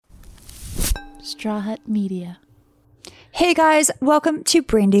Straw Hut Media. Hey guys, welcome to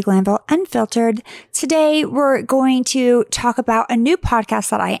Brandy Glanville Unfiltered. Today we're going to talk about a new podcast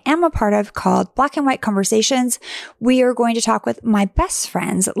that I am a part of called Black and White Conversations. We are going to talk with my best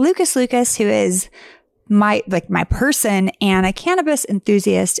friends, Lucas, who is my person and a cannabis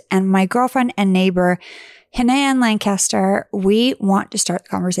enthusiast, and my girlfriend and neighbor, Hannah Lancaster. We want to start the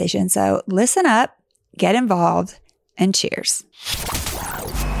conversation. So listen up, get involved, and cheers.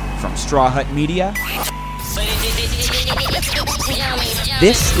 From Straw Hut Media,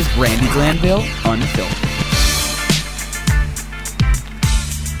 this is Brandy Glanville Unfiltered.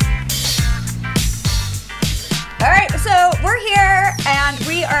 All right, so we're here and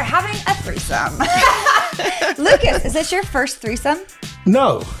we are having a threesome. Lucas, is this your first threesome?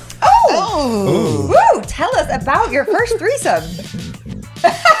 No. Oh! Woo! Tell us about your first threesome.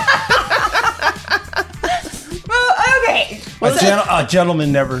 Well, okay. A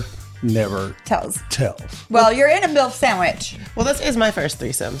gentleman never tells. Well, you're in a MILF sandwich. Well, this is my first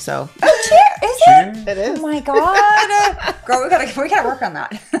threesome, so. Oh, cheer! Is it? It is. Oh my God. Girl, we gotta work on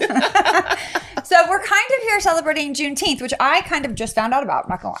that. So we're kind of here celebrating Juneteenth, which I kind of just found out about, I'm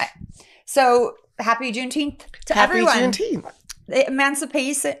not gonna lie. So happy Juneteenth to everyone. Happy Juneteenth. The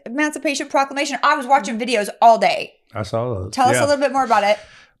Emancipation Proclamation. I was watching videos all day. I saw those. Tell us a little bit more about it.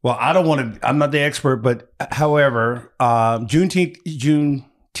 Well, I'm not the expert, but however, Juneteenth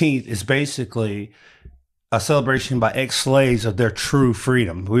is basically a celebration by ex-slaves of their true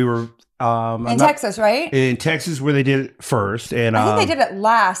freedom. We were in Texas, right? In Texas, where they did it first, and I think they did it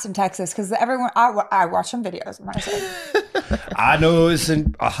last in Texas because everyone. I watched some videos. I'm gonna say. I know it's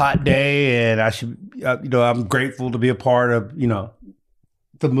a hot day, and I should, I'm grateful to be a part of,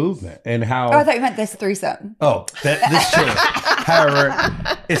 the movement and how. Oh, I thought you meant this threesome. Oh, this too.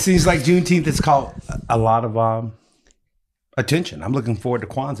 However, it seems like Juneteenth has caught a lot of attention. I'm looking forward to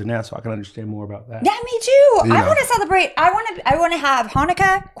Kwanzaa now, so I can understand more about that. Yeah, me too. I want to celebrate. I want to have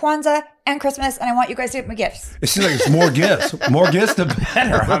Hanukkah, Kwanzaa, and Christmas, and I want you guys to get me gifts. It seems like it's more gifts. More gifts, the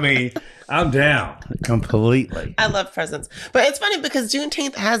better. I mean, I'm down completely. I love presents. But it's funny because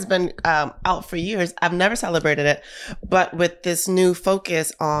Juneteenth has been out for years. I've never celebrated it. But with this new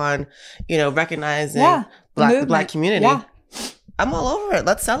focus on, recognizing the Black community, I'm all over it.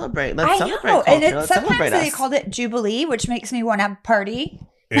 Let's celebrate. Let's celebrate culture. And sometimes they called it Jubilee, which makes me want to have a party.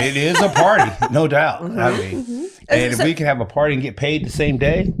 It is a party, no doubt. I mean, and if we can have a party and get paid the same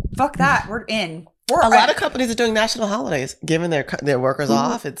day. Fuck that. We're in. A lot of companies are doing national holidays, giving their workers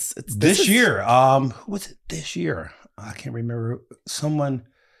off. It's this year. Who was it this year? I can't remember. Someone.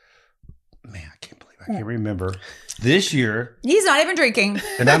 Man, I can't believe I can't remember. This year. He's not even drinking.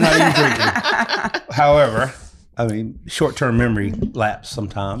 And I'm not even drinking. However, I mean, short-term memory lapse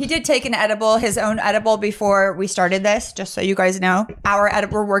sometimes. He did take his own edible before we started this, just so you guys know.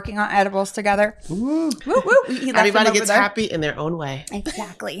 We're working on edibles together. Woo. Woo, woo. Everybody gets happy in their own way.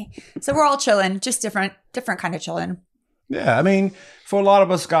 Exactly. So we're all chilling, just different kind of chilling. Yeah, I mean, for a lot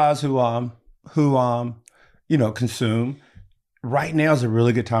of us guys who consume, right now is a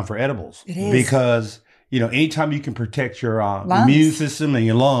really good time for edibles. It is. Because anytime you can protect your immune system and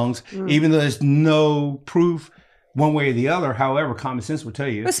your lungs, even though there's no proof one way or the other, however, common sense will tell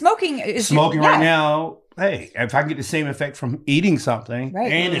you. But smoking right now, hey, if I can get the same effect from eating something,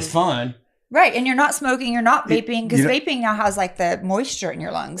 and it's fun. Right, and you're not smoking, you're not vaping, because vaping now has the moisture in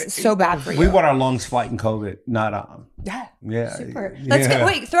your lungs. It's so bad for you. We want our lungs fighting COVID, not Yeah, super. Let's get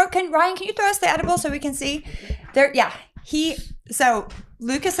Ryan, can you throw us the edible so we can see? So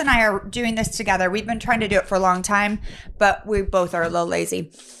Lucas and I are doing this together. We've been trying to do it for a long time, but we both are a little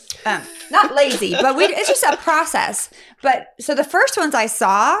lazy. Not lazy, but it's just a process. But so the first ones I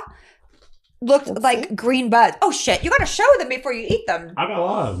saw looked like green buds. Oh shit! You got to show them before you eat them. I got a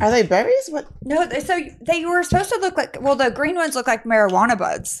lot of them. Are they berries? What? No, so they were supposed to look like. Well, the green ones look like marijuana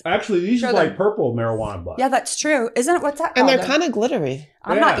buds. Actually, these are like purple marijuana buds. Yeah, that's true. Isn't it? What's that And called? they're kind of glittery.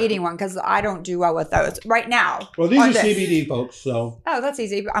 I'm not eating one because I don't do well with those right now. Well, these are CBD, folks. So. Oh, that's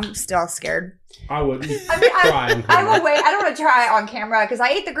easy. But I'm still scared. I wouldn't try. I will wait. I don't want to try it on camera because I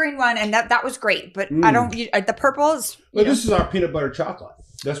ate the green one and that was great. But I don't. The purple is. Well, this is our peanut butter chocolate.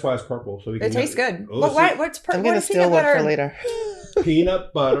 That's why it's purple. So it tastes good. Well, what's purple? I'm gonna steal one for later.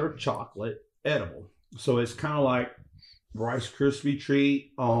 Peanut butter chocolate edible. So it's kind of like Rice Krispie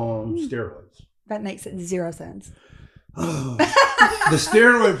treat on steroids. That makes it 0 sense. The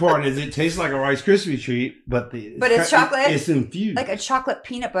steroid part is it tastes like a Rice Krispie treat, but it's chocolate. It's infused, like a chocolate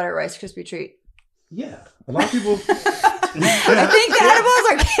peanut butter Rice Krispie treat. Yeah, a lot of people. I think the edibles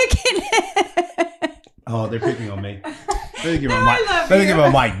are kicking in. Oh, they're picking on me. Let me give my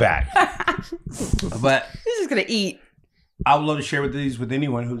mic back. But he's just gonna eat. I would love to share these with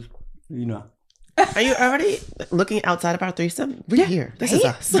anyone who's, Are you already looking outside of our threesome? We're here. This is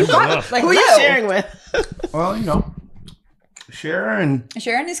us. Like, who are you sharing with? Well, Sharon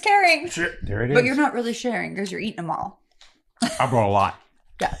is caring. There it is. But you're not really sharing because you're eating them all. I brought a lot.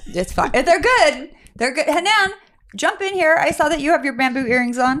 Yeah, it's fine. They're good. They're good. Hanan, jump in here. I saw that you have your bamboo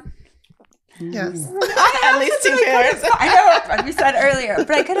earrings on. Yes. At least 2 pairs. I know, we said earlier,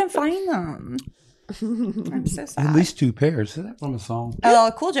 but I couldn't find them. I'm so sad. At least 2 pairs. Is that from a song?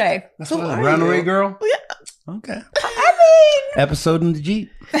 Oh, Cool J. That's what Runaway Girl? Yeah. Okay. I Episode in the Jeep.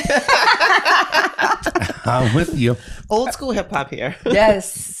 I'm with you. Old school hip hop here. mean,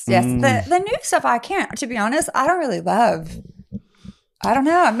 yes. The new stuff I can't, to be honest, I don't really love. I don't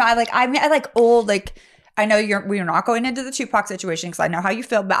know. I like old, like, I know we're not going into the Tupac situation because I know how you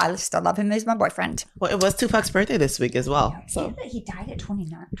feel, but I still love him. He's my boyfriend. Well, it was Tupac's birthday this week as well. So He died at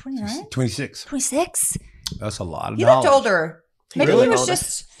 29? 26. 26? That's a lot of He knowledge. looked older. Maybe really he was older.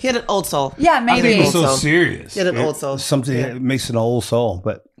 just... He had an old soul. Yeah, I maybe. think it's so soul. serious. He had an old soul. Something that makes an old soul,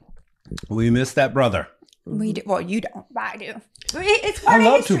 but we miss that brother. We do. Well, you don't, but I do. It's part I of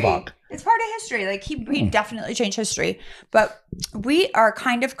love history. Tupac. It's part of history. Like he definitely changed history. But we are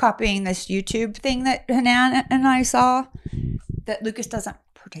kind of copying this YouTube thing that Hanan and I saw that Lucas doesn't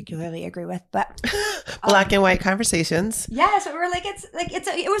particularly agree with. But Black and white conversations. yeah, so we were like,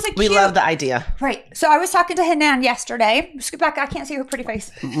 it was a We cute, love the idea. right. So I was talking to Hanan yesterday. Scoot back. I can't see her pretty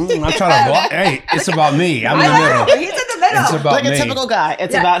face. I'm trying to block. Hey, it's about me. I'm in the I know. middle. He's in the middle. It's about Like me. a typical guy.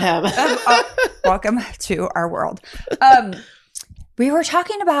 It's about him. Welcome to our world. We were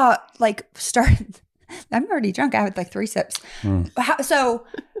talking about I'm already drunk. I had like 3 sips. So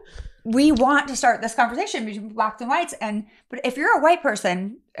we want to start this conversation between blacks and whites. But if you're a white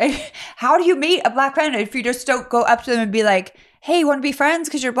person, how do you meet a black friend if you just don't go up to them and be like, hey, you want to be friends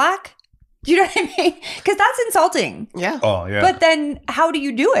because you're black? Do you know what I mean? Because that's insulting. Yeah. Oh, yeah. But then how do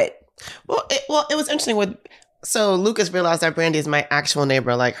you do it? Well, it was interesting so Lucas realized that Brandy is my actual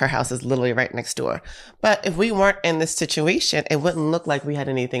neighbor. Like her house is literally right next door. But if we weren't in this situation, it wouldn't look like we had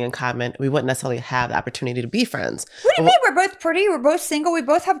anything in common. We wouldn't necessarily have the opportunity to be friends. What do you mean? We're both pretty. We're both single. We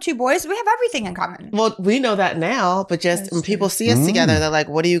both have 2 boys. We have everything in common. Well, we know that now, but just when people see us together, they're like,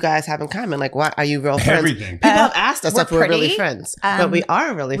 what do you guys have in common? Like, why are you real friends? Everything. People have asked us we're if we're really pretty. friends. But we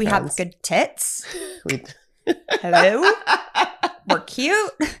are really We friends. have good tits. We- Hello. We're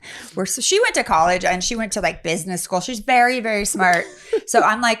cute. She went to college and she went to like business school. She's very, very smart. So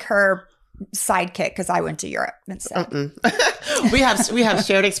I'm like her sidekick because I went to Europe instead. we have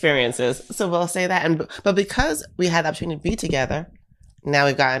shared experiences, so we'll say that. But because we had the opportunity to be together, now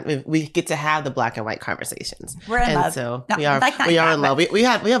we get to have the black and white conversations. We're in love. So No, we are like that, we are yeah, in love. We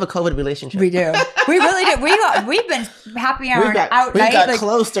have a COVID relationship. We do. We really do. We've been happy hour We got out night. Like,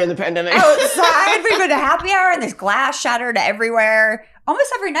 close during the pandemic. outside. We've been to happy hour and there's glass shattered everywhere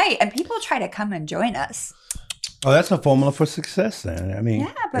almost every night. And people try to come and join us. Oh, that's a formula for success then. I mean,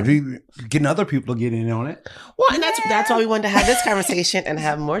 Yeah, but- if you getting other people to get in on it. Well, and that's why we wanted to have this conversation and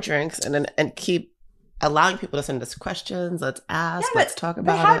have more drinks and keep allowing people to send us questions. Let's ask. Let's talk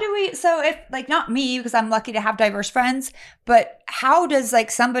about But how it. do we? So if like not me because I'm lucky to have diverse friends, but how does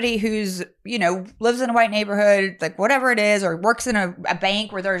like somebody who's lives in a white neighborhood, like whatever it is, or works in a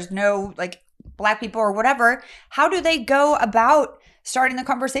bank where there's no like black people or whatever, how do they go about starting the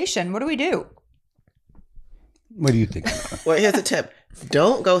conversation? What do we do? What do you think? Well, here's a tip.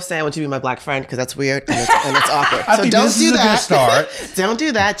 Don't go say I want you to be my black friend because that's weird and it's awkward. I So think don't this do is a that. good start. Don't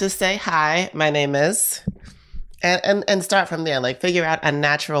do that. Just say hi. My name is, and start from there. Like figure out a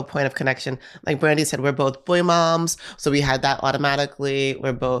natural point of connection. Like Brandy said, we're both boy moms, so we had that automatically.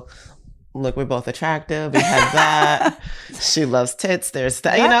 We're both attractive. We had that. She loves tits. There's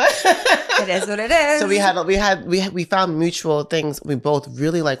that. It is what it is. So we found mutual things. We both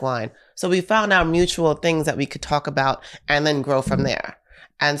really like wine. So we found our mutual things that we could talk about and then grow from there.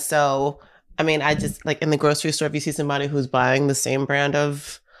 And so, I mean, I just like in the grocery store, if you see somebody who's buying the same brand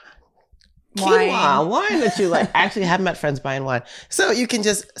of wine that you like, actually have met friends buying wine. So you can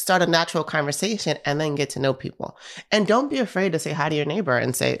just start a natural conversation and then get to know people. And don't be afraid to say hi to your neighbor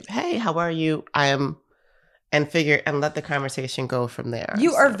and say, hey, how are you? I am. And let the conversation go from there.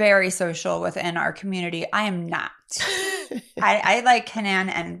 You are very social within our community. I am not. I like Hanan,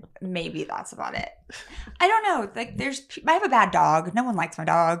 and maybe that's about it. I don't know. Like, I have a bad dog. No one likes my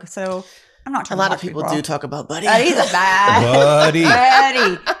dog, so I'm not trying. A lot to of people do talk about Buddy. He's a bad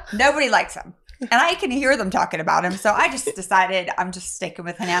Buddy. Nobody likes him, and I can hear them talking about him. So I just decided I'm just sticking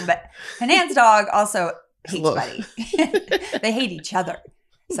with Hanan. But Hanan's dog also hates Buddy. They hate each other.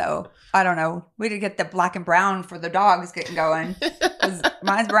 So I don't know. We did get the black and brown for the dogs getting going. 'Cause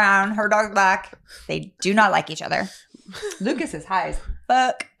mine's brown, her dog's black. They do not like each other. Lucas is high as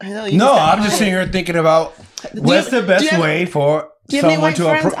fuck. I know, no, I'm just sitting here thinking about what's the best way for do you have any someone white to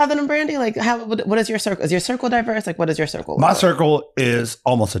friends other than Brandy? Like, what is your circle? Is your circle diverse? Like, what is your circle? My circle is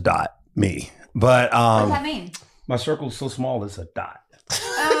almost a dot, me. But what does that mean? My circle is so small, it's a dot.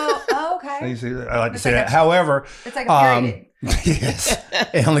 Oh, okay. You see, I like to say that. However, it's like a period. Yes,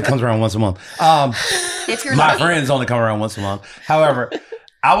 it only comes around once a month. If you're my friends only come around once a month. However,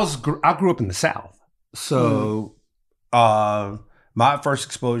 I grew up in the South, so my first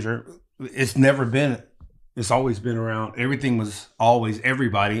exposure, it's always been around. Everything was always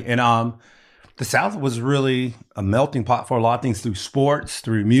everybody, and the South was really a melting pot for a lot of things through sports,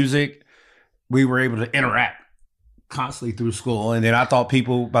 through music. We were able to interact constantly through school, and then I thought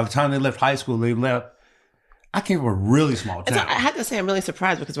people, by the time they left high school, they left. I came from a really small town. I have to say, I'm really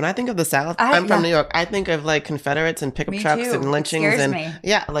surprised because when I think of the South, I'm from New York. I think of like Confederates and pickup trucks and lynchings, and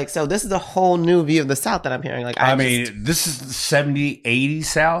like, so this is a whole new view of the South that I'm hearing. Like, I mean, this is the 70s, 80s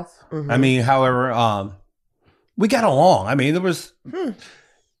South. I mean, however, we got along. I mean, there was.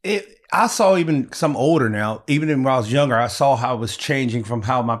 I saw even some older now. Even when I was younger, I saw how it was changing from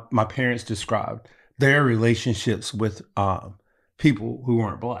how my parents described their relationships with people who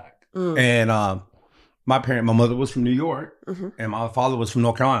weren't black, and. My mother was from New York, and my father was from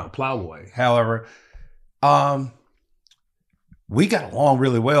North Carolina, Plowboy. However, we got along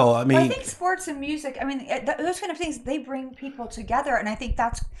really well. I mean, I think sports and music, I mean, those kind of things, they bring people together, and I think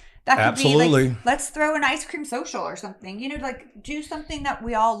that could absolutely. Be like, let's throw an ice cream social or something. You know, like do something that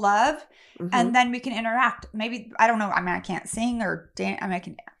we all love, and then we can interact. Maybe, I don't know. I mean, I can't sing or dance. I mean, I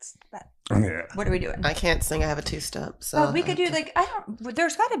can dance, but. Yeah. What are we doing? I can't sing. I have a two-step. So well, we could do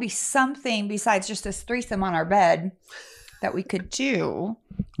there's got to be something besides just this threesome on our bed that we could do.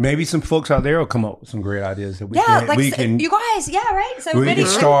 Maybe some folks out there will come up with some great ideas that you guys, right? So we can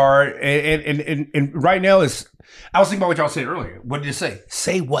start. And right now I was thinking about what y'all said earlier. What did you say?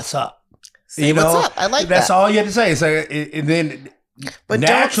 Say what's up. Say what's up. I like that's that. all you had to say. So, and then. But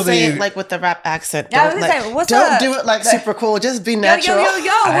naturally, don't say it like with the rap accent. Don't do it like super cool. Just be natural. Yo,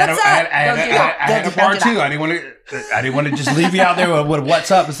 what's up? I had a part two. I didn't want to just leave you out there with what's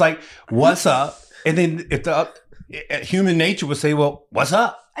up. It's like, what's up? And then if human nature would say, well, what's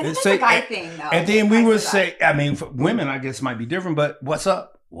up? I think that's a guy thing, though. And then we would say, I mean, for women, I guess might be different, but what's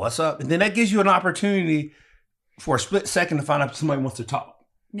up? What's up? And then that gives you an opportunity for a split second to find out if somebody wants to talk.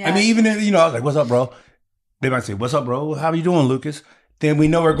 Yeah. I mean, even if, I was like, what's up, bro? They might say, what's up, bro? How are you doing, Lucas? Then we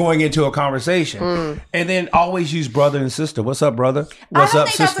know we're going into a conversation. And then always use brother and sister. What's up, brother? What's up,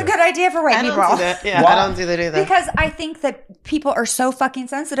 sister? I don't think that's a good idea for white people. I don't do that. Yeah, I don't do that either. Because I think that people are so fucking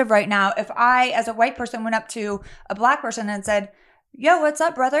sensitive right now. If I, as a white person, went up to a black person and said, yo, what's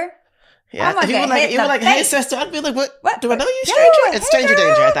up, brother? Yeah, if you were like, hey, sister, I'd be like, what? Do I know you, stranger? It's stranger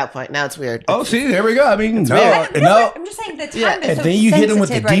danger at that point. Now it's weird. Oh, see, there we go. I mean, no. I'm just saying the time is so and then you hit them with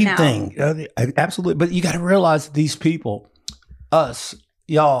the right deep now. thing. Absolutely. But you got to realize these people, us,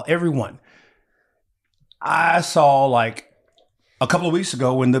 y'all, everyone. I saw like a couple of weeks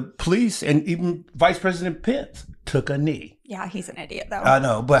ago when the police and even Vice President Pence took a knee. Yeah, he's an idiot though. I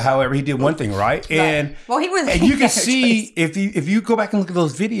know, but however, he did one thing right, and he was. And you can see if you go back and look at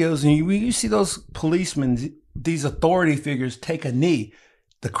those videos, and you see those policemen, these authority figures take a knee,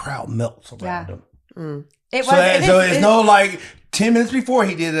 the crowd melts around them. It's no like 10 minutes before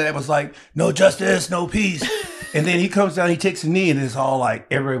he did that, it was like no justice, no peace, and then he comes down, he takes a knee, and it's all like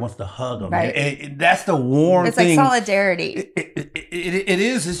everybody wants to hug him. Right. And that's the warm thing. It's like solidarity. It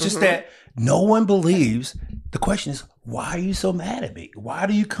is. It's just that no one believes. The question is, why are you so mad at me? Why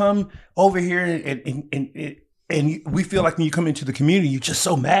do you come over here and we feel like when you come into the community, you're just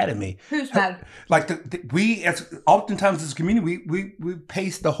so mad at me? Who's mad? Like oftentimes as a community, we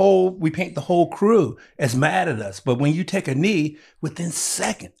paint the whole crew as mad at us. But when you take a knee, within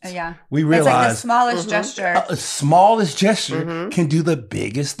seconds, we realize it's like the smallest gesture. A smallest gesture can do the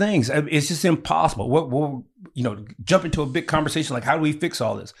biggest things. It's just impossible. We'll jump into a big conversation like, how do we fix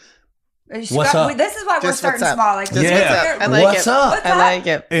all this? What's up? This is why we're starting small. Like, what's up? I like it. I like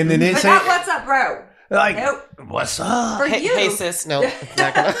it. And then they say, what's up, bro? Like, what's up? For you. Hey, sis. No,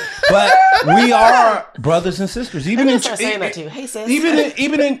 not gonna. But we are brothers and sisters. Even in saying that too. Hey, sis.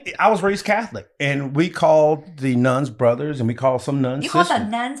 Even in, I was raised Catholic, and we called the nuns brothers, and we called some nuns sisters. You called the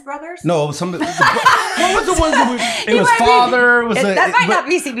nuns brothers? No, what was the ones that it was father. That might not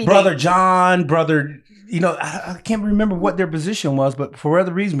be CBD. Brother John, brother. I can't remember what their position was, but for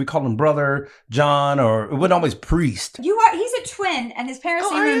whatever reason, we called him Brother John, or it wasn't always priest. He's a twin, and his parents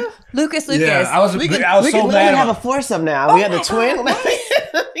named him Lucas. Yeah, I was so mad. We have a foursome now. We had a twin.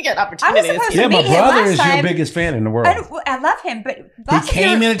 You get opportunities. Yeah, my brother is your biggest fan in the world. I love him, but he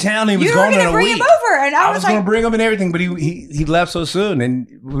came into town. He was going in a bring week. Him over, and I was going to bring him and everything, but he left so soon, and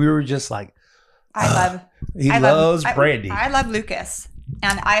we were just like, he loves Brandy. I love Lucas,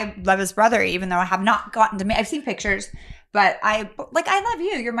 and I love his brother, even though I have not gotten to meet. I've seen pictures, but I love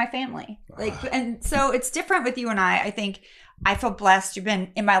you. You're my family. And so it's different with you and I. I think I feel blessed. You've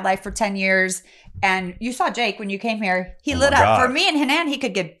been in my life for 10 years, and you saw Jake when you came here. He lit up. For me and Hanan, he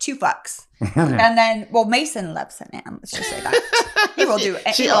could give 2 fucks. And then, Mason loves Hanan. Let's just say that. He will do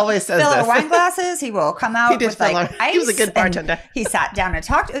it. She always says fill this. Fill wine glasses. He will come out with ice. He was a good bartender. He sat down and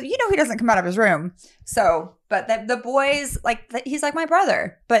talked. He doesn't come out of his room. So, but the boys, he's like my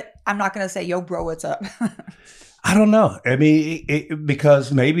brother. But I'm not going to say, yo, bro, what's up? I don't know. I mean,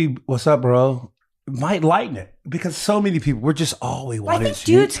 because maybe, what's up, bro? Might lighten it because so many people we're just we want. I think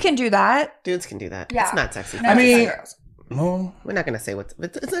dudes can do that. Dudes can do that. Yeah. It's not sexy. No, I mean, we're not gonna say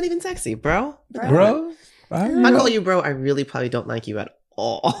it's not even sexy, bro. Bro, if I call you bro, I really probably don't like you at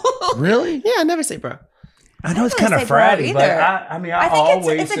all. Really? Yeah, I never say bro. I know it's kind of fratty, but I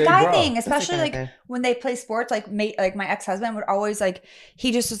think it's a guy thing, especially when they play sports. Like my ex-husband would always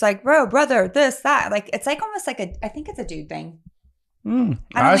he just was like, bro, brother, this, that. It's almost I think it's a dude thing.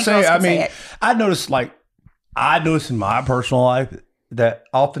 I noticed in my personal life that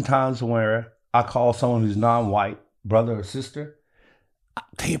oftentimes where I call someone who's non-white brother or sister,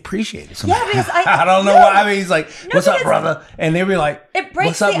 they appreciate it. Yeah, because I don't know why. I mean, he's like, "What's up, brother?" And they be like, "It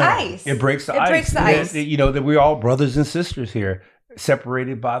breaks the ice. It breaks the ice. That we're all brothers and sisters here,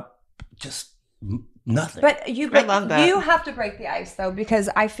 separated by just nothing." But I love that. You have to break the ice though, because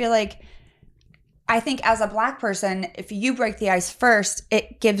I feel I think as a Black person, if you break the ice first,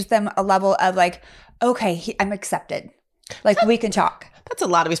 it gives them a level of okay, I'm accepted. We can talk. That's a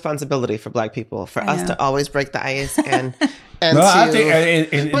lot of responsibility for Black people, for us to always break the ice and but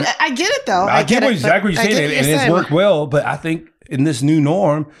I get it though. I get exactly what you're saying, and it's worked well. But I think in this new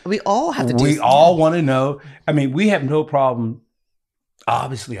norm, we all have to. We all want to know. I mean, we have no problem,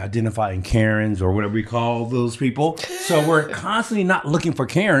 obviously, identifying Karens or whatever we call those people. So we're constantly not looking for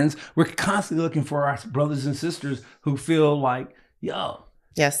Karens. We're constantly looking for our brothers and sisters who feel like, yo,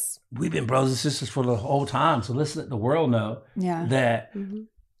 yes, we've been brothers and sisters for the whole time. So let's let the world know that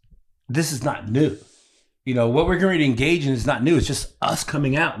this is not new. What we're going to engage in is not new. It's just us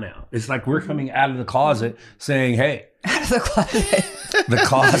coming out now. It's like we're coming out of the closet saying, hey. Out of the closet. The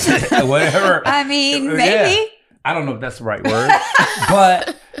closet, whatever. I mean, maybe. Yeah. I don't know if that's the right word,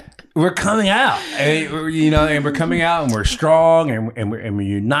 but we're coming out, and we're coming out, and we're strong, and we're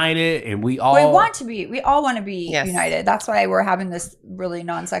united, and we all want to be. We all want to be united. That's why we're having this really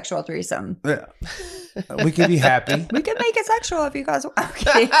non-sexual threesome. Yeah, we can be happy. We can make it sexual if you guys want.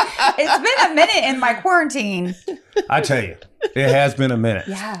 Okay, it's been a minute in my quarantine. I tell you, it has been a minute.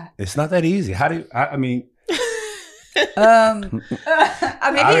 Yeah, it's not that easy. How do you, I mean? I'm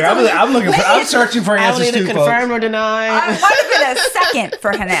searching for answers too, folks. Confirm or deny. It might have been a second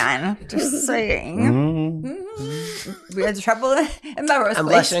for Hanan. Just saying. Mm-hmm. We had trouble in my roast. I'm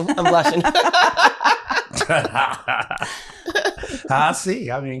blushing. I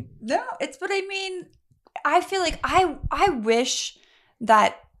see. I mean, no, I feel like I wish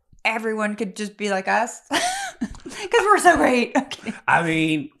that everyone could just be like us. Because we're so great. Okay. I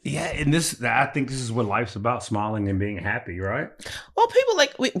mean, yeah, and I think this is what life's about, smiling and being happy, right? Well, people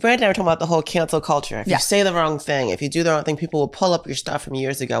Brandon and I were talking about the whole cancel culture. If you say the wrong thing, if you do the wrong thing, people will pull up your stuff from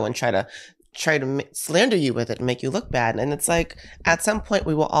years ago and try to slander you with it and make you look bad. And it's at some point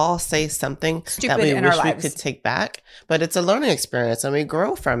we will all say something stupid that we in wish our we lives. could take back. But it's a learning experience and we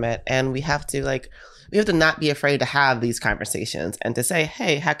grow from it. And we have to not be afraid to have these conversations and to say,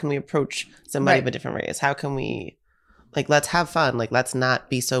 hey, how can we approach somebody of a different race? How can we, let's have fun. Let's not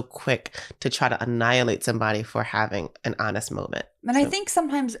be so quick to try to annihilate somebody for having an honest moment. And I think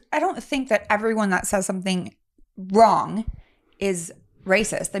sometimes, I don't think that everyone that says something wrong is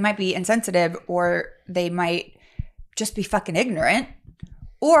racist. They might be insensitive, or they might just be fucking ignorant.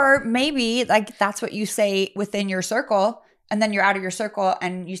 Or maybe that's what you say within your circle. And then you're out of your circle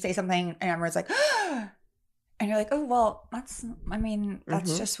and you say something and everyone's like, and you're like, oh, well, that's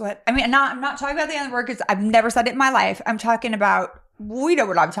just what, I'm not talking about the other word because I've never said it in my life. I'm talking about, we know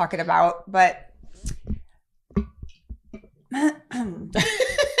what I'm talking about, but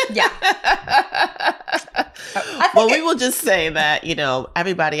yeah. Well, we will just say that,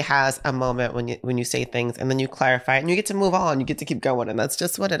 everybody has a moment when you say things and then you clarify it and you get to move on. You get to keep going. And that's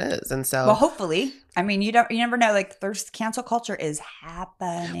just what it is. And so. Well, hopefully. I mean, you never know. Like, there's cancel culture is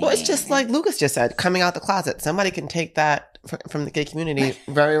happening. Well, it's just like Lucas just said, coming out the closet. Somebody can take that from the gay community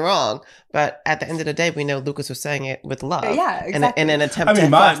very wrong. But at the end of the day, we know Lucas was saying it with love. Yeah, exactly. And an attempt to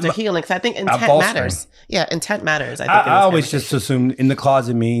foster healing. So I think intent matters. Yeah, intent matters. I always just assume in the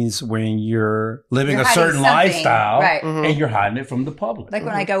closet means when you're living a certain lifestyle, right, and you're hiding it from the public. Like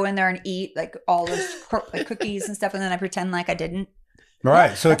when I go in there and eat like all those like cookies and stuff, and then I pretend like I didn't.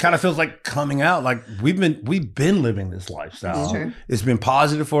 Right. So it kind of feels like coming out. Like we've been living this lifestyle. True. It's been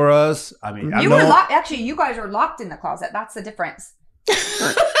positive for us. I mean, you guys were locked in the closet. That's the difference. No,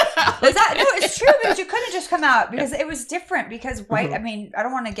 it's true, because you couldn't just come out because it was different because white, I mean, I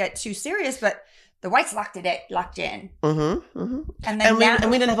don't want to get too serious, but the whites locked in. And then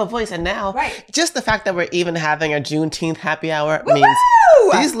we didn't have a voice. And now, right, just the fact that we're even having a Juneteenth happy hour means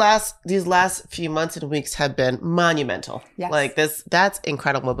these last few months and weeks have been monumental. Yes. Like that's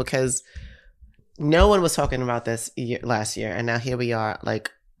incredible because no one was talking about this last year. And now here we are,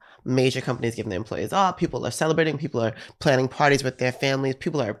 like major companies giving their employees off. People are celebrating. People are planning parties with their families.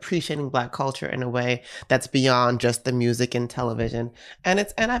 People are appreciating Black culture in a way that's beyond just the music and television. And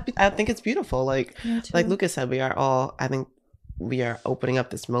I think it's beautiful. Like Lucas said, I think we are opening up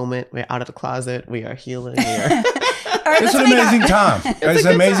this moment. We're out of the closet. We are healing. It's an amazing time. It's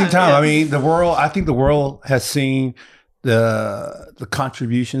an amazing time. Yeah. I mean, I think the world has seen the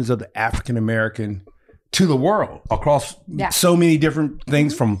contributions of the African American to the world across so many different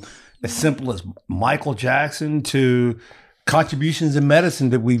things, from as simple as Michael Jackson to contributions in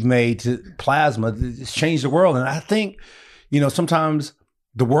medicine that we've made to plasma. It's changed the world. And I think, sometimes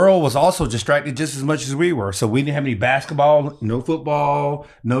the world was also distracted just as much as we were. So we didn't have any basketball, no football,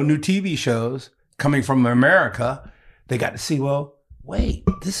 no new TV shows coming from America. They got to see, well, wait,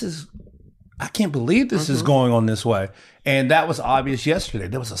 I can't believe this is going on this way. And that was obvious yesterday.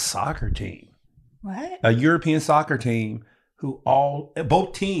 There was a soccer team. What? A European soccer team who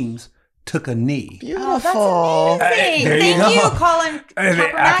both teams took a knee. Beautiful. Oh, that's amazing. Thank you, Colin.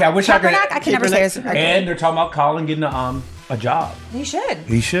 I wish I could. I can never say this. And they're talking about Colin getting a job. He should.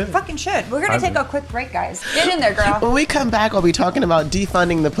 Fucking should. We're going to take a quick break, guys. Get in there, girl. When we come back, we'll be talking about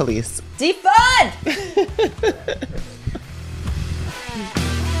defunding the police. Defund!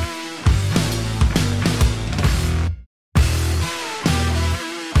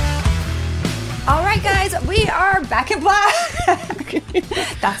 All right, guys, we are back in black.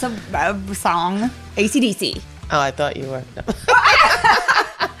 That's a song. AC/DC. Oh, I thought you were. No.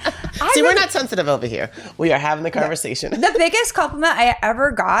 See, we're not sensitive over here. We are having the conversation. The biggest compliment I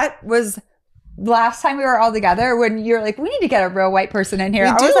ever got was last time we were all together when you were like, we need to get a real white person in here.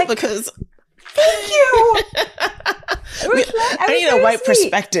 I was like, because... Thank you. I need a white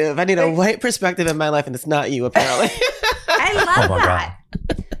perspective. I need a white perspective in my life, and it's not you, apparently. I love that.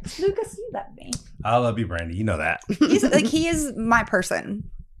 God. Lucas, you love me. I love you, Brandy. You know that. He is my person.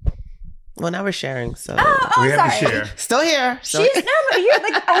 Well, now we're sharing, so we have to share. Still here. But you're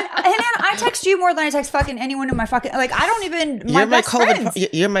like, and then I text you more than I text fucking anyone in my fucking, like, I don't even, you're my COVID,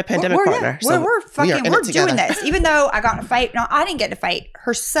 you're my pandemic partner. We're doing this. Even though I got in a fight. No, I didn't get in a fight.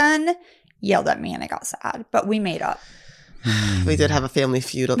 Her son yelled at me and I got sad, but we made up. We did have a family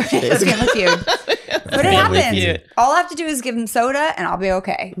feud a few days ago. But it happens. All I have to do is give him soda and I'll be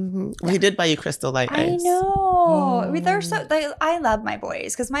okay. Mm-hmm. We did buy you Crystal Light ice. I know. They're so. I love my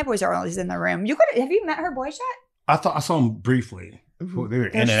boys because my boys are always in the room. Have you met her boys yet? I saw them briefly. Mm-hmm. They were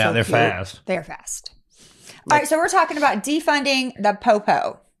in and out. They're fast. They're fast. All right, so we're talking about defunding the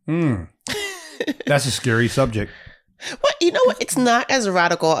popo. That's a scary subject. Well, you know what? It's not as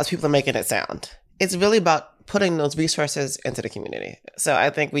radical as people are making it sound. It's really about putting those resources into the community. So I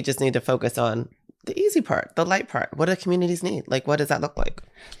think we just need to focus on the easy part, the light part. What do communities need? Like, what does that look like?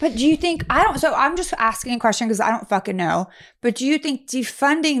 But do you think, so I'm just asking a question because I don't fucking know. But do you think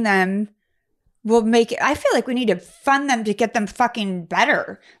defunding them will make it, I feel like we need to fund them to get them fucking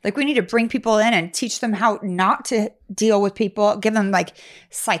better. Like we need to bring people in and teach them how not to deal with people, give them like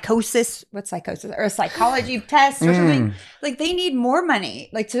psychosis, or a psychology test or something. Like they need more money,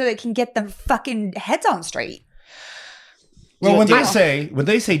 like so they can get them fucking heads on straight. Well, when they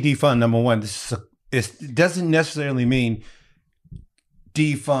say defund, number one, it doesn't necessarily mean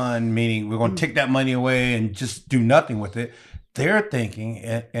defund, meaning we're going to take that money away and just do nothing with it. They're thinking,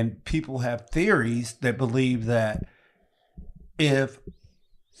 and people have theories that believe that if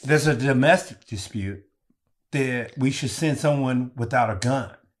there's a domestic dispute, that we should send someone without a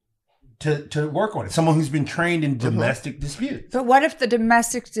gun to work on it. Someone who's been trained in domestic disputes. But what if the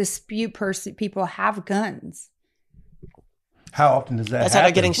domestic dispute people have guns? How often does that That's happen? how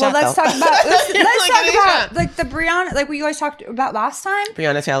they're getting shot. Well, let's though. talk about let's talk about shot. like the Breonna, like we guys talked about last time.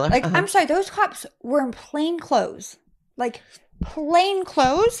 Breonna Taylor. Like I'm sorry, those cops were in plain clothes, like plain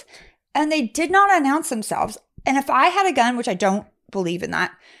clothes, and they did not announce themselves. And if I had a gun, which I don't believe in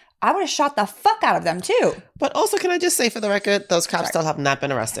that, I would have shot the fuck out of them too. But also, can I just say for the record, those cops still have not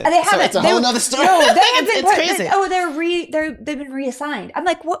been arrested. And they haven't. So it's a whole other story. No, they have been. It's crazy. They've been reassigned. I'm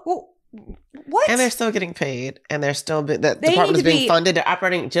like, what? What? And they're still getting paid, and they're still the They department need is to being be- funded. They're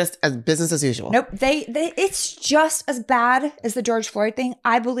operating just as business as usual. Nope. They it's just as bad as the George Floyd thing,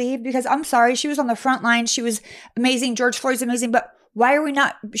 I believe, because I'm sorry, she was on the front line. She was amazing. George Floyd's amazing, but why are we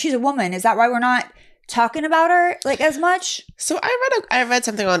not? She's a woman. Is that why we're not talking about her like as much? So I read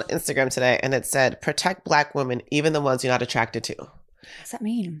something on Instagram today, and it said, "Protect Black women, even the ones you're not attracted to." What does that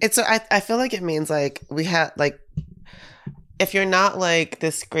mean? I feel like it means like we have like. If you're not like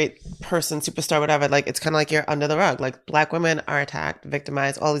this great person, superstar, whatever, like it's kind of like you're under the rug. Like Black women are attacked,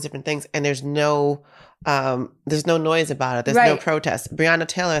 victimized, all these different things, and there's no noise about it. There's no protest. Breonna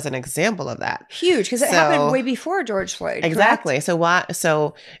Taylor is an example of that. Huge, because it happened way before George Floyd. Exactly. Correct? So why?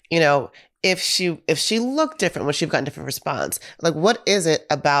 So if she looked different, would she have gotten a different response? Like, what is it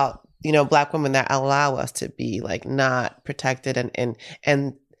about Black women that allow us to be like not protected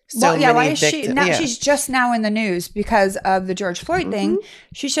and so many why is victims? she now? She's just now in the news because of the George Floyd thing.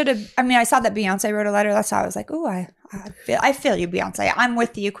 She should have. I mean, I saw that Beyonce wrote a letter. That's how I was like, "Oh, I feel you, Beyonce. I'm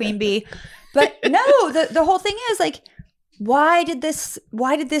with you, Queen Bee." But no, the whole thing is like, why did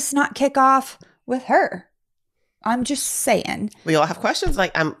this not kick off with her? I'm just saying. We all have questions.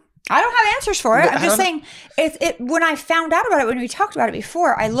 Like I don't have answers for it. I'm just saying. When I found out about it, when we talked about it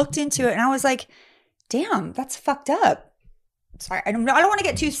before, I looked into it and I was like, "Damn, that's fucked up." Sorry, I don't want to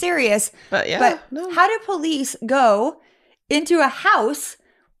get too serious, but how do police go into a house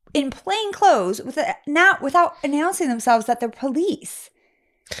in plain clothes without announcing themselves that they're police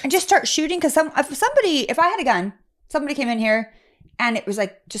and just start shooting? Because if I had a gun, somebody came in here and it was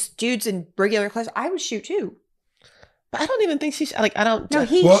like just dudes in regular clothes, I would shoot too. But I don't even think she like I don't. No,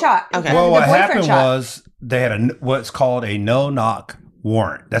 he shot. Okay. Well, what happened was they had what's called a no-knock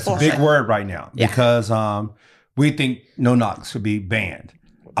warrant. That's a big word right now because we think no-knocks should be banned.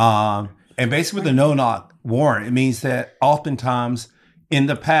 And basically with the no-knock warrant, it means that oftentimes in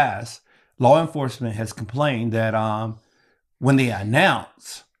the past, law enforcement has complained that when they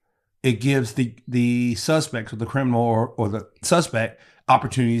announce, it gives the suspect or the criminal or the suspect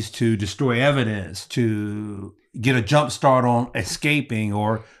opportunities to destroy evidence, to get a jump start on escaping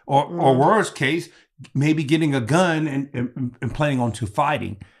or worst case, maybe getting a gun and planning on to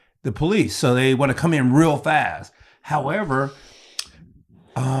fighting the police. So they want to come in real fast. However,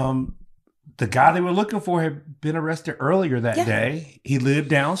 the guy they were looking for had been arrested earlier that day. He lived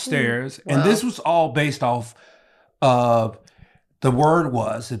downstairs. Wow. And this was all based off of the word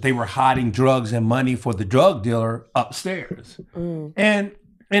was that they were hiding drugs and money for the drug dealer upstairs. And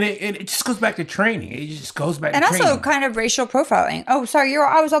it just goes back to training. It just goes back to training. And also kind of racial profiling. Oh, sorry,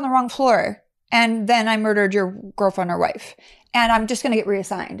 I was on the wrong floor. And then I murdered your girlfriend or wife. And I'm just going to get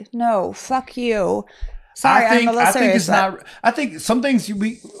reassigned. No, fuck you. Sorry, I'm a little serious. I think some things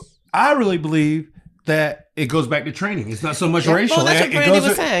I really believe that it goes back to training. It's not so much racial. Well, that's what Brandy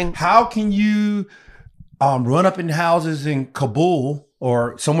was saying. How can you run up in houses in Kabul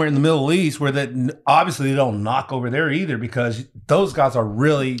or somewhere in the Middle East where that obviously they don't knock over there either because those guys are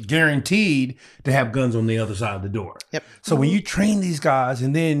really guaranteed to have guns on the other side of the door. Yep. So when you train these guys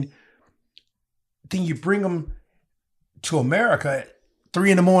and then you bring them to America at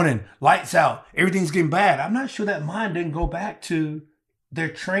 3 a.m, lights out, everything's getting bad. I'm not sure that mind didn't go back to their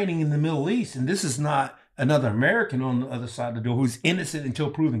training in the Middle East. And this is not another American on the other side of the door who's innocent until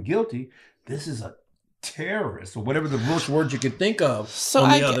proven guilty. This is a terrorist or whatever the worst word you could think of on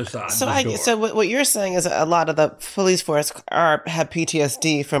the other side. So what you're saying is a lot of the police force have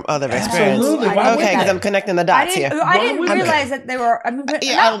PTSD from other experiences. Absolutely. Okay, because I'm connecting the dots here. I didn't realize that they were. I mean, but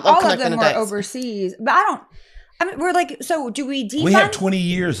not all of them were overseas. But we're like, so do we defund? We have 20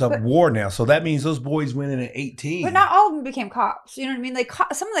 years of war now, so that means those boys went in at 18. But not all of them became cops. You know what I mean? Like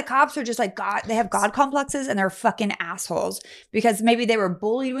some of the cops are just like God. They have God complexes and they're fucking assholes because maybe they were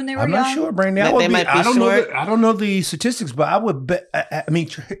bullied when they were young. I'm not sure, Brandy. I don't know the statistics, but I would bet. I mean,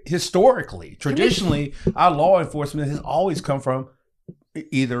 historically, traditionally, our law enforcement has always come from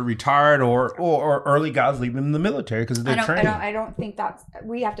either retired or early guys leaving the military because of their training. I don't think that's.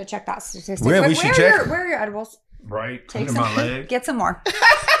 We have to check that statistic. We should check. Where are your edibles? Right Take under my leg. Get some more.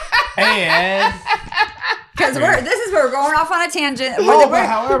 And Because this is where we're going off on a tangent. No,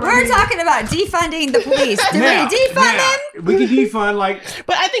 we're talking about defunding the police. Do we defund them? We can defund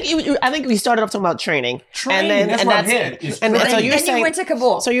But I think we started off talking about training. Training. That's what I'm saying. And so you're saying you went to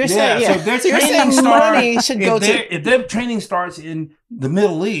Kabul. So you're saying So their training money should go to. If their training starts in the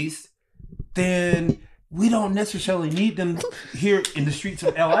Middle East, then we don't necessarily need them here in the streets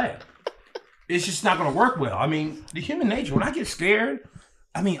of LA. It's just not going to work well. I mean, the human nature, when I get scared,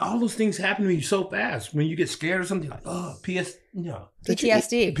 I mean, all those things happen to me so fast. When you get scared or something, like,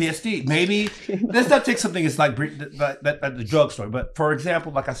 PTSD. Maybe let's not take something that's like the drugstore. But for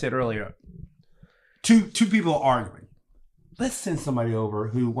example, like I said earlier, two people are arguing. Let's send somebody over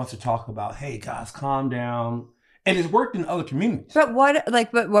who wants to talk about, hey guys, calm down. And it's worked in other communities. But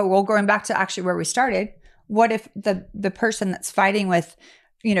well, going back to actually where we started, what if the person that's fighting with,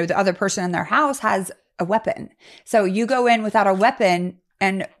 the other person in their house has a weapon? So you go in without a weapon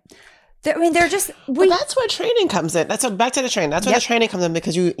and they're just... Well, that's where training comes in. That's back to the training. That's where the training comes in,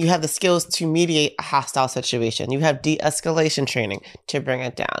 because you have the skills to mediate a hostile situation. You have de-escalation training to bring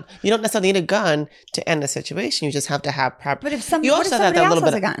it down. You don't necessarily need a gun to end the situation. You just have to have proper... But if somebody else has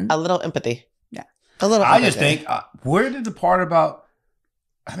a gun? A little empathy. Yeah. A little I just think, where did the part about...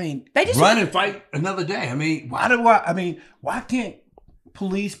 they just run and fight another day. Why can't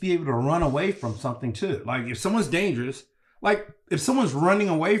police be able to run away from something too? Like if someone's dangerous, like if someone's running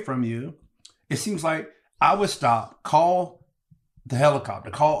away from you, it seems like I would stop, call the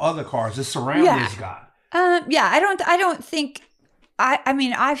helicopter, call other cars to surround this guy. I don't think,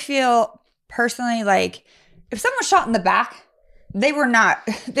 I feel personally like if someone shot in the back, they were not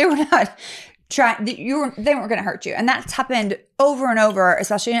trying, they weren't going to hurt you. And that's happened over and over,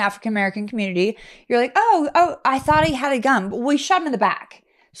 especially in the African American community. You're like, oh, I thought he had a gun, but we shot him in the back.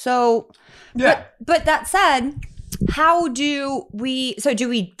 So, yeah. But that said, do we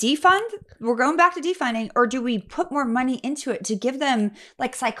defund? We're going back to defunding, or do we put more money into it to give them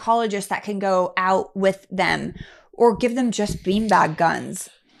like psychologists that can go out with them, or give them just beanbag guns?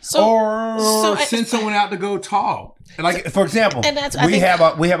 Or send someone out to go talk. Like, for example, we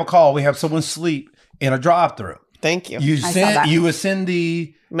have a call. We have someone sleep in a drive-through. Thank you. You would send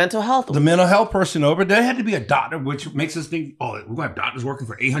the mental health person over. There had to be a doctor, which makes us think, we're going to have doctors working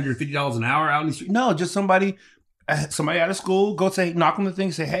for $850 an hour out in the street. No, just somebody out of school, go say, knock on the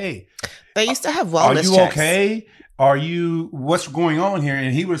thing, say, hey. They used to have wellness checks. Are you okay? What's going on here?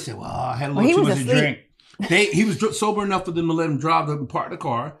 And he would say, well, I had a little too much to drink. He was sober enough for them to let him drive and park the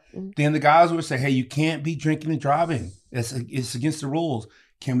car. Then the guys would say, hey, you can't be drinking and driving. It's against the rules.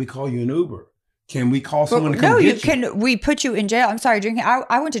 Can we call you an Uber? Can we call someone to come get you? Can we put you in jail? I'm sorry, drinking.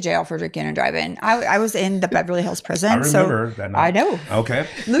 I went to jail for drinking and driving. I was in the Beverly Hills prison. I remember that night. I know. Okay.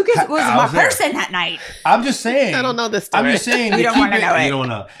 Lucas was my person that night. I'm just saying. I don't know this story. I'm just saying. You don't want to know it. You don't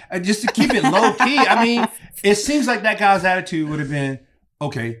know. Just to keep it low key. It seems like that guy's attitude would have been,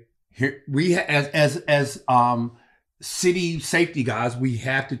 okay, here we as city safety guys, we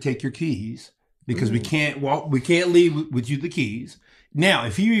have to take your keys because we can't leave with you the keys. Now,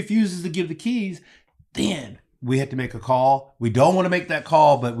 if he refuses to give the keys, then we have to make a call. We don't want to make that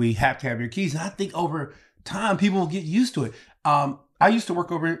call, but we have to have your keys. And I think over time, people will get used to it. I used to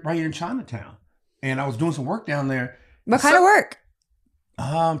work right here in Chinatown, and I was doing some work down there. What kind of work?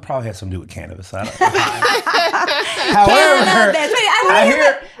 Probably had something to do with cannabis. I don't know. However,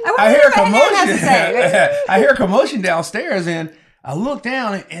 I hear a commotion. I hear a commotion downstairs, and I look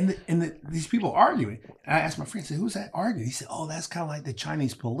down, and these people arguing. And I asked my friend, I said, "Who's that arguing?" He said, "Oh, that's kind of like the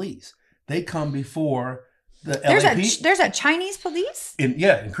Chinese police. They come before the LAPD." There's a Chinese police? In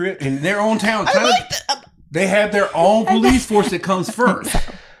Korea, in their own town. They have their own police force that comes first.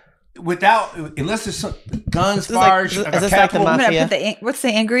 Unless there's some guns fired. Is this like the mafia? What's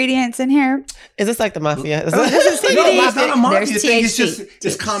the ingredients in here? Is this like the mafia? No, it's not a mafia thing.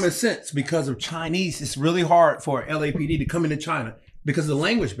 It's common sense. Because of Chinese, it's really hard for LAPD to come into China because of the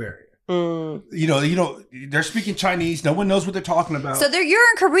language barrier. They're speaking Chinese. No one knows what they're talking about. So you're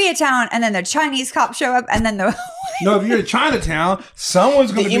in Koreatown, and then the Chinese cops show up, and then No, if you're in Chinatown,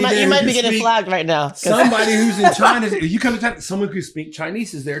 someone's going to be there. You might be getting flagged right now. Somebody who's in China, you come to China, someone who speaks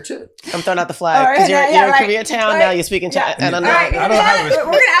Chinese is there too. I'm throwing out the flag because you're in Koreatown now. You're speaking Chinese. Yeah. All right, we're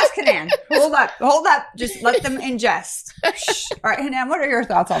going to ask Hanan. Hold up. Just let them ingest. All right, Hanan, what are your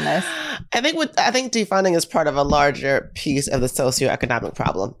thoughts on this? I think defunding is part of a larger piece of the socioeconomic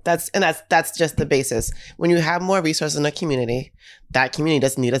problem. That's just the basis. When you have more resources in a community, that community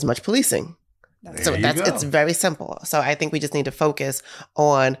doesn't need as much policing. So it's very simple. So I think we just need to focus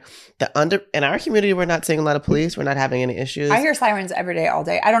on in our community, we're not seeing a lot of police. We're not having any issues. I hear sirens every day, all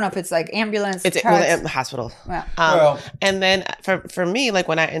day. I don't know if it's like ambulance, it's trucks. The hospital. Yeah. And then for me, like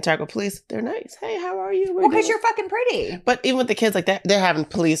when I interact with police, they're nice. Hey, how are you? Well, because you're fucking pretty. But even with the kids, like they're having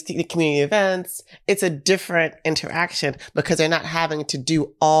police community events. It's a different interaction because they're not having to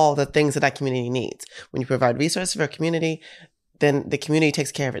do all the things that community needs. When you provide resources for a community, then the community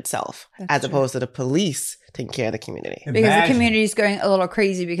takes care of itself, as opposed to the police taking care of the community. Because the community is going a little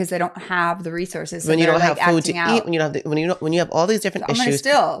crazy because they don't have the resources. When you don't have food to eat, when you have all these different issues.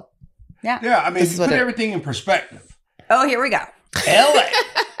 Yeah, I mean, put everything in perspective. Oh, here we go. LA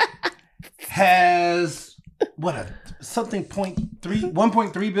has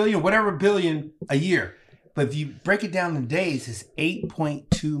 1.3 billion, whatever billion a year. But if you break it down in days, it's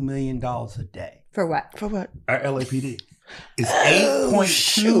 $8.2 million a day. For what? Our LAPD. It's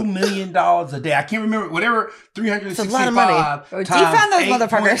 $8.2 million a day. I can't remember, whatever, 365 it's a lot of money. Defund those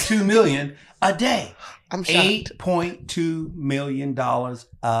motherfuckers. $8.2 million a day. I'm shocked. $8.2 million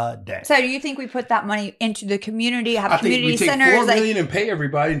a day. So do you think we put that money into the community, have community centers? I think we take $4 million and pay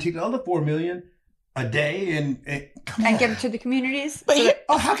everybody and take the other $4 million a day and give it to the communities? But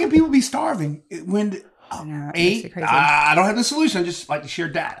how can people be starving when I don't have the solution. I just like to share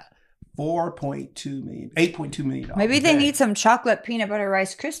data. $8.2 million. Maybe they need some chocolate peanut butter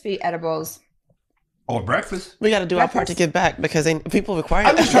Rice Krispie edibles. Or breakfast. We got to do our part to give back because people require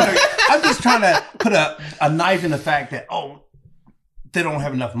I'm just trying to put a knife in the fact that, they don't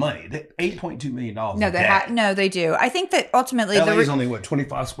have enough money. $8.2 million. No, they do. I think that ultimately LA is only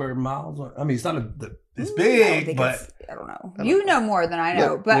 25 square miles. I mean, it's not it's big, but I don't know. You know more than I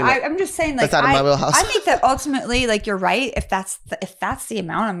know, but I'm just saying, like, that's out of my wheelhouse. I think that ultimately, like, you're right. If that's the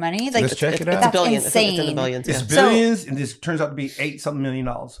amount of money, like, let's check it out. That's billions. insane. It's in the billions. It's billions, and this turns out to be $8-something million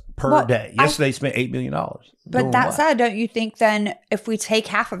per day. Yesterday, they spent $8 million. But that said, don't you think then if we take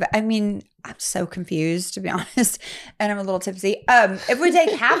half of it? I mean, I'm so confused, to be honest, and I'm a little tipsy. If we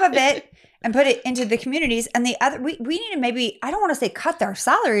take half of it and put it into the communities, and the other, we need to maybe, I don't want to say cut their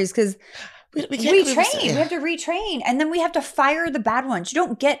salaries because we retrain. We have to retrain, and then we have to fire the bad ones. You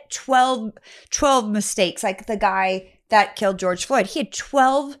don't get 12 mistakes like the guy that killed George Floyd. He had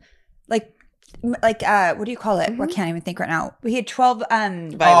 12 what do you call it? I can't even think right now. He had 12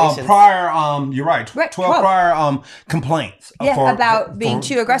 violations. You're right. 12 prior complaints. About being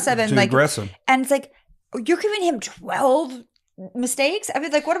too aggressive and aggressive. And it's like, you're giving him 12 mistakes? I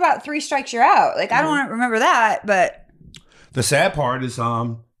mean, like, what about 3 strikes you're out? Like, I don't remember that, but the sad part is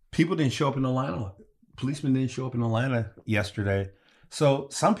people didn't show up in Atlanta. Policemen didn't show up in Atlanta yesterday. So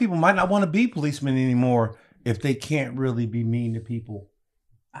some people might not want to be policemen anymore if they can't really be mean to people.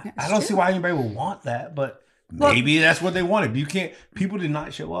 I don't see why anybody would want that, but maybe that's what they wanted. People did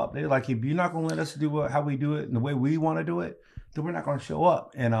not show up. They're like, if you're not going to let us do how we do it and the way we want to do it, then we're not going to show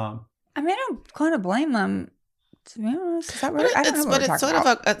up. And I mean, I don't kind of blame them. To be honest, is that what I don't know what it's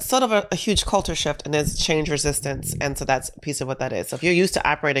sort of a huge culture shift, and there's change resistance, and so that's a piece of what that is. So if you're used to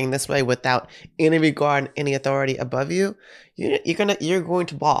operating this way without any regard, any authority above you, you're going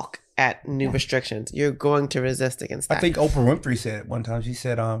to balk at new restrictions. You're going to resist against that. I think Oprah Winfrey said it one time. She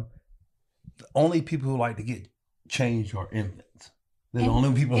said, the only people who like to get changed are infants. They're the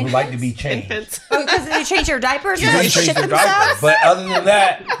only people who like to be changed. Infants. Oh, because they change their diapers? They change their diapers. But other than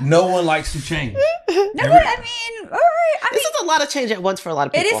that, no one likes to change. All right. This is a lot of change at once for a lot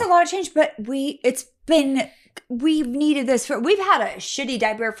of people. It is a lot of change, but we've needed this we've had a shitty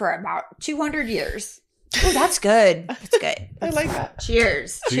diaper for about 200 years. Oh, that's good. That's good. I like that.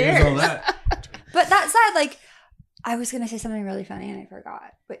 Cheers. Cheers on that. But that said, like, I was going to say something really funny and I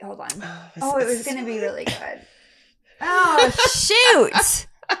forgot. Wait, hold on. It was going to be really good. Oh, shoot.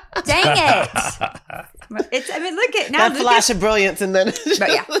 Dang it. Look at now. That flash of brilliance and then.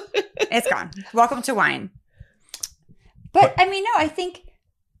 But yeah, it's gone. Welcome to wine. But I mean, no,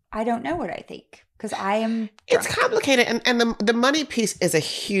 I don't know what I think because I am drunk. It's complicated. And the money piece is a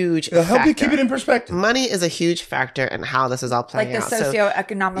huge It'll help factor. you keep it in perspective. Money is a huge factor in how this is all playing out. Like the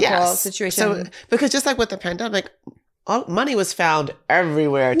socioeconomical situation. So, because just like with the pandemic, money was found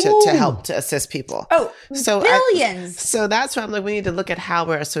everywhere to help to assist people. Oh, so billions. So that's why I'm like, we need to look at how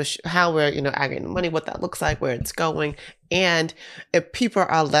we're aggregating money, what that looks like, where it's going, and if people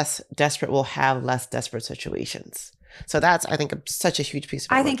are less desperate, we'll have less desperate situations. So that's, I think, such a huge piece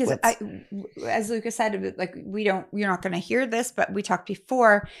of it. I think, as Lucas said, like you're not going to hear this, but we talked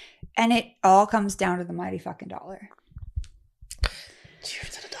before, and it all comes down to the mighty fucking dollar.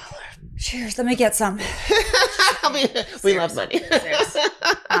 Cheers to the dollar. Cheers. Let me get some. We love money.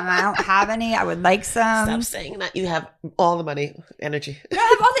 I don't have any. I would like some. Stop saying that. You have all the money, energy. No, I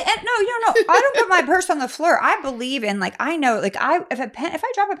have all the no. I don't put my purse on the floor. I believe in I know if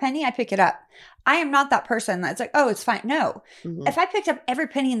I drop a penny, I pick it up. I am not that person that's like, oh, it's fine. No, if I picked up every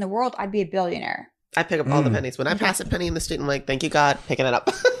penny in the world, I'd be a billionaire. I pick up all the pennies. When I pass a penny in the street, I'm like, thank you, God, picking it up.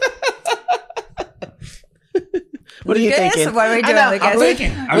 What are you thinking? What are we doing, Lucas? I'm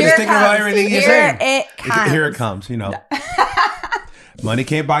thinking. I'm just thinking about everything you're saying. Here it comes, Money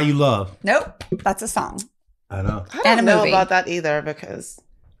can't buy you love. Nope. That's a song. I know. I don't know about that either because...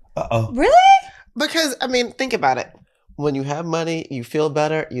 Really? Because, think about it. When you have money, you feel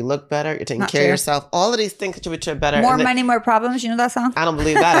better, you look better, you're taking care of yourself. All of these things contribute to better. More money, more problems. You know that song? I don't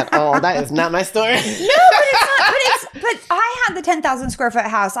believe that at all. That is not my story. No, but it's not. But I had the 10,000 square foot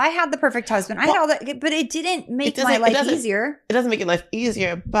house. I had the perfect husband. I had all that, but it didn't make my life easier. It doesn't make your life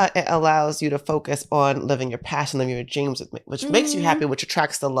easier, but it allows you to focus on living your passion, living your dreams, which makes you happy, which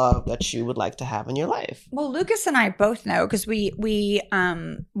attracts the love that you would like to have in your life. Well, Lucas and I both know because we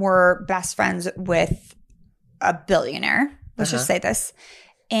were best friends with a billionaire. Let's just say this.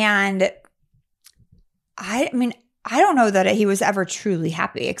 And I don't know that he was ever truly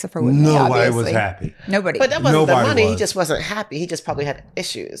happy except for with me, Nobody was happy. Nobody. But that wasn't the money. He just wasn't happy. He just probably had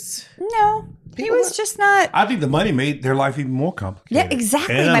issues. No. He was just not. I think the money made their life even more complicated. Yeah,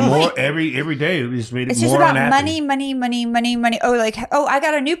 exactly. And more every day it just made it it's more just about unhappy. money. Oh, I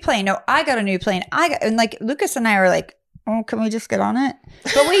got a new plane. No, I got a new plane. And Lucas and I were like, oh, can we just get on it?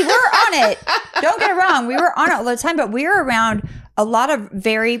 But we were on it. Don't get it wrong. We were on it all the time, but we were around a lot of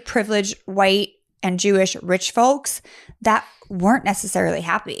very privileged white and Jewish rich folks that weren't necessarily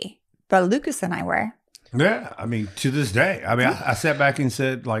happy. But Lucas and I were. Yeah. To this day. I sat back and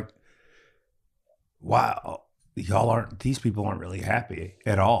said, wow, these people aren't really happy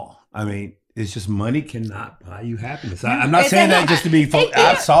at all. It's just money cannot buy you happiness. I'm not saying that just to be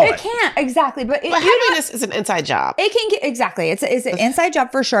I saw it. It can't, exactly. But happiness is an inside job. It can get, exactly. It's an inside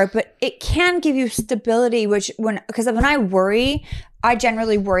job for sure, but it can give you stability, because when I worry, I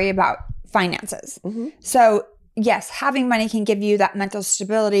generally worry about finances. Mm-hmm. So yes, having money can give you that mental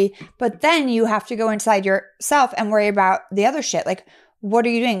stability, but then you have to go inside yourself and worry about the other shit. What are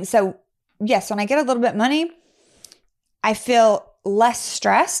you doing? So yes, when I get a little bit of money, I feel less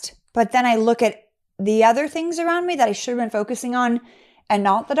stressed. But then I look at the other things around me that I should have been focusing on and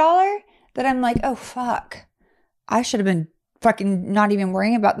not the dollar, that I'm like, oh, fuck. I should have been fucking not even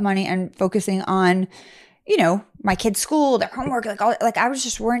worrying about the money and focusing on, my kids' school, their homework. I was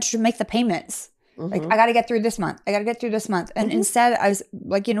just worrying to make the payments. Mm-hmm. I got to get through this month. And instead I was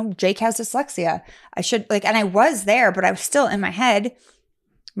like, Jake has dyslexia. I should and I was there, but I was still in my head.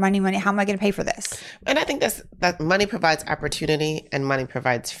 Money, how am I going to pay for this? And I think that money provides opportunity and money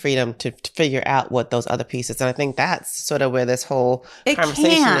provides freedom to figure out what those other pieces. And I think that's sort of where this whole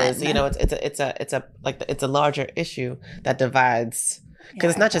conversation is. It's a larger issue that divides, because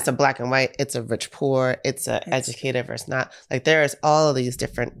it's not just a black and white. It's a rich, poor. It's educated versus not. There's all of these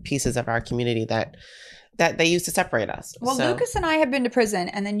different pieces of our community that they use to separate us. Well, Lucas and I have been to prison,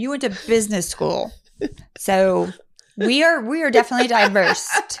 and then you went to business school, so. We are definitely diverse.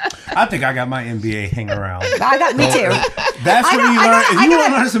 I think I got my MBA hanging around. Me too. That's where you learn. If you want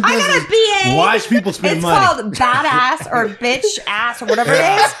to learn some business, I got a BA. Watch people spend money. It's called badass or bitch ass or whatever it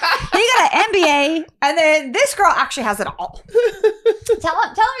is. Then you got an MBA, and then this girl actually has it all. Tell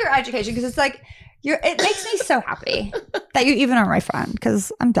them your education, because it's it makes me so happy that you even are my friend,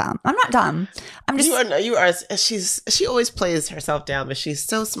 because I'm dumb. I'm not dumb. I'm just. You are. She always plays herself down, but she's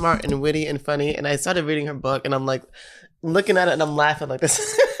so smart and witty and funny. And I started reading her book, and I'm looking at it, and I'm laughing like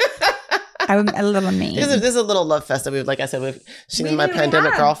this. I'm a little mean. There's a little love fest that she's my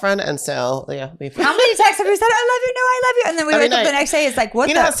pandemic girlfriend, and so yeah. How many texts have we said, I love you, no, I love you, and then we wake up the next day, it's like,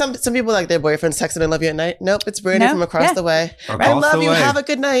 what? How some people their boyfriends texting, I love you at night. Nope, it's Brandy from across the way. I love you. Have a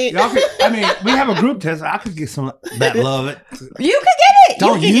good night. We have a group test. I could get some of that love. You could get it.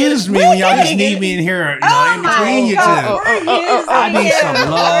 Don't use me when y'all just need me in here. In between you two. I need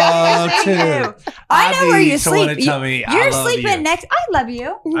some love too. I know where you sleep. You're sleeping next. I love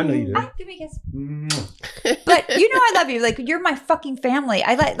you. I know you do. Give me a kiss. But I love you. You're my fucking family.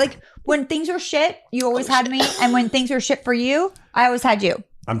 I like when things are shit, you always had me, and when things are shit for you, I always had you.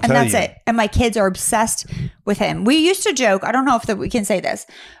 And that's it. And my kids are obsessed with him. We used to joke, I don't know if we can say this.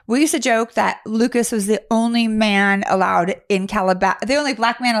 We used to joke that Lucas was the only man allowed in Calabasas, the only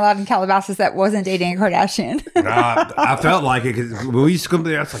black man allowed in Calabasas that wasn't dating a Kardashian. I felt like it, because we used to come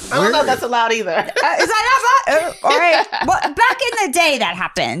there. I was like, I don't know if that's allowed either. Is that not allowed? All right. Well, back in the day that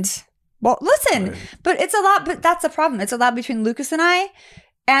happened. Well, listen, but it's a lot, but that's the problem. It's a lot between Lucas and I.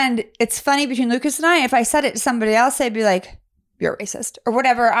 And it's funny between Lucas and I. If I said it to somebody else, they'd be like, you're racist or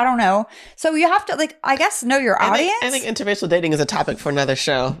whatever. I don't know. So you have to, like, I guess, know your audience. I think interracial dating is a topic for another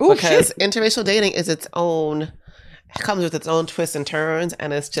show. Ooh, because interracial dating is comes with its own twists and turns,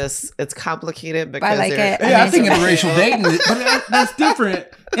 and it's complicated because I like it. Yeah, I think interracial dating, but that's different.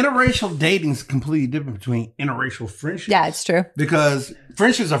 Interracial dating is completely different between interracial friendships. Yeah, it's true. Because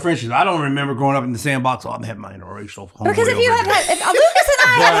friendships are friendships. I don't remember growing up in the sandbox. I'm having my interracial. Because if Lucas and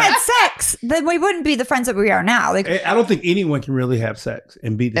I had sex, then we wouldn't be the friends that we are now. Like, I don't think anyone can really have sex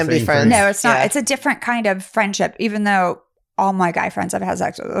and be the same friends. No, it's not. Yeah. It's a different kind of friendship. Even though all my guy friends I've had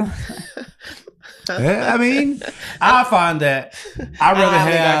sex with them. I mean, I find that I'd rather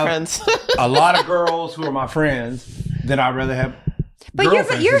have a lot of girls who are my friends than I'd rather have. But you're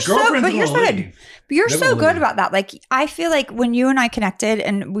so good about that. Like, I feel like when you and I connected,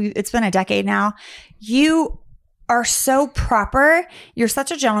 and it's been a decade now, you are so proper. You're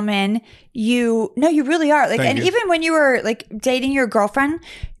such a gentleman. You really are. Like, Thank you. Even when you were like dating your girlfriend,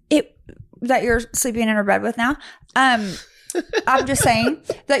 that you're sleeping in her bed with now. I'm just saying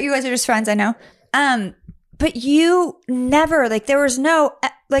that you guys are just friends. I know. But you never, like, there was no,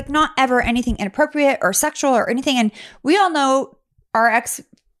 like, not ever anything inappropriate or sexual or anything. And we all know our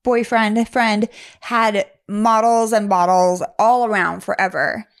ex-boyfriend friend had models and bottles all around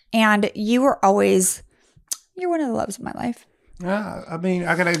forever. And you're one of the loves of my life. Yeah, I mean,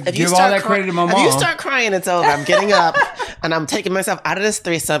 I gotta give all that credit to my mom. If you start crying, it's over. I'm getting up and I'm taking myself out of this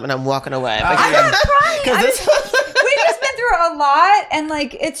threesome and I'm walking away. I'm not crying. We've just been through a lot, and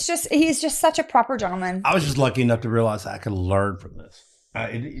like, he's just such a proper gentleman. I was just lucky enough to realize I could learn from this.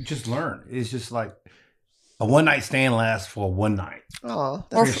 Just learn. It's just like a one night stand lasts for one night. Oh,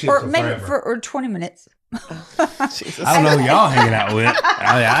 or maybe for 20 minutes. Jesus. I don't know who y'all hanging out with.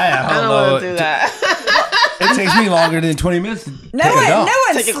 I don't want to do that. It takes me longer than 20 minutes to No one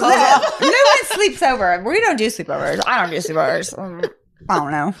sleeps over. We don't do sleepovers. I don't do sleepovers. I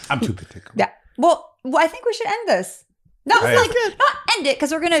don't know. I'm too particular. Yeah. Well, I think we should end this. Not end it,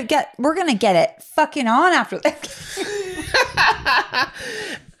 because we're gonna get it fucking on after this.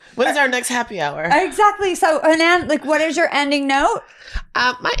 When is our next happy hour? Exactly. So, Hanan, like, what is your ending note?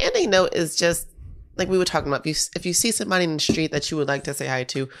 My ending note is just like we were talking about. If you see somebody in the street that you would like to say hi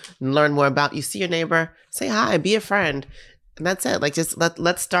to and learn more about, you see your neighbor, say hi, be a friend, and that's it. Like, just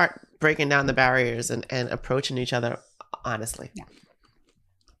let's start breaking down the barriers and approaching each other honestly. Yeah.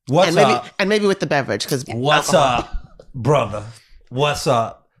 What's up? And maybe with the beverage, because what's up, brother? What's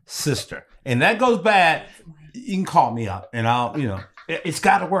up, sister? And that goes back. You can call me up, and I'll, it's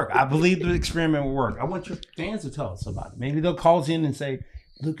got to work. I believe the experiment will work. I want your fans to tell us about it. Maybe they'll call us in and say,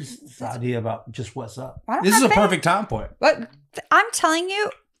 Lucas, this idea about just what's up. This is a perfect time for it. But I'm telling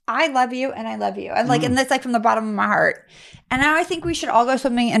you, I love you and I love you. And and that's like from the bottom of my heart. And now I think we should all go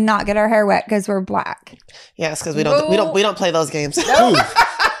swimming and not get our hair wet because we're black. Yes, because we don't play those games.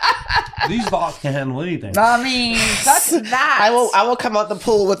 These dogs can handle anything. I mean, that's that. I will come out the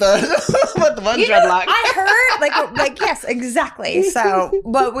pool with one dreadlock. I heard like yes, exactly. So,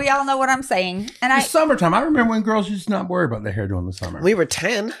 but we all know what I'm saying. And it's summertime. I remember when girls used to not worry about their hair during the summer. We were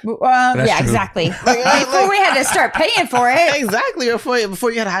 10. Yeah, true. Exactly. Before we had to start paying for it. Exactly.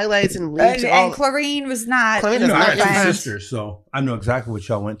 Before you had highlights and bleach. And chlorine was not. Chlorine I have two sisters, so I know exactly what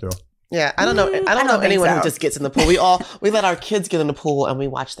y'all went through. Yeah, I don't know. I don't know anyone who just gets in the pool. We let our kids get in the pool and we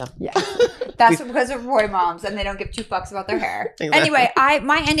watch them. Yeah, that's because of Roy moms, and they don't give 2 fucks about their hair. Exactly. Anyway,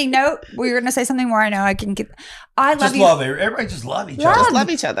 my ending note. We were going to say something more. I know I can get. I love you. Everybody just love each other. Just love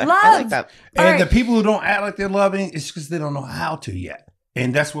each other. I like that. And the people who don't act like they're loving, it's because they don't know how to yet.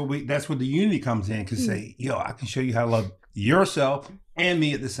 And that's where the unity comes in. Because say, I can show you how to love yourself and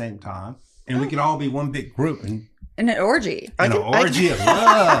me at the same time, and we can all be one big group and. In an orgy. An orgy of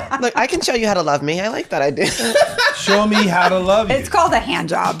love. Look, I can show you how to love me. I like that idea. Show me how to love you. It's called a hand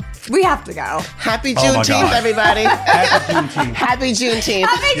job. We have to go. Happy Juneteenth, everybody. Happy Juneteenth. Happy Juneteenth.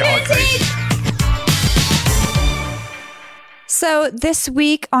 Happy Juneteenth. So this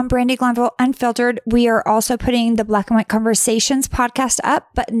week on Brandy Glanville Unfiltered, we are also putting the Black and White Conversations podcast up.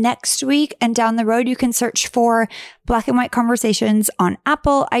 But next week and down the road, you can search for Black and White Conversations on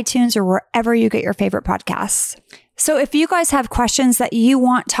Apple, iTunes, or wherever you get your favorite podcasts. So if you guys have questions that you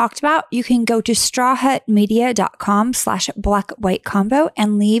want talked about, you can go to strawhutmedia.com/blackwhiteconvo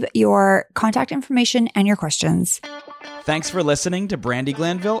and leave your contact information and your questions. Thanks for listening to Brandy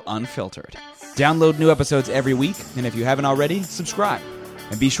Glanville Unfiltered. Download new episodes every week, and if you haven't already, subscribe.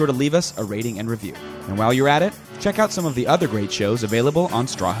 And be sure to leave us a rating and review. And while you're at it, check out some of the other great shows available on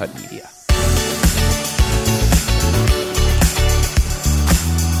Straw Hut Media.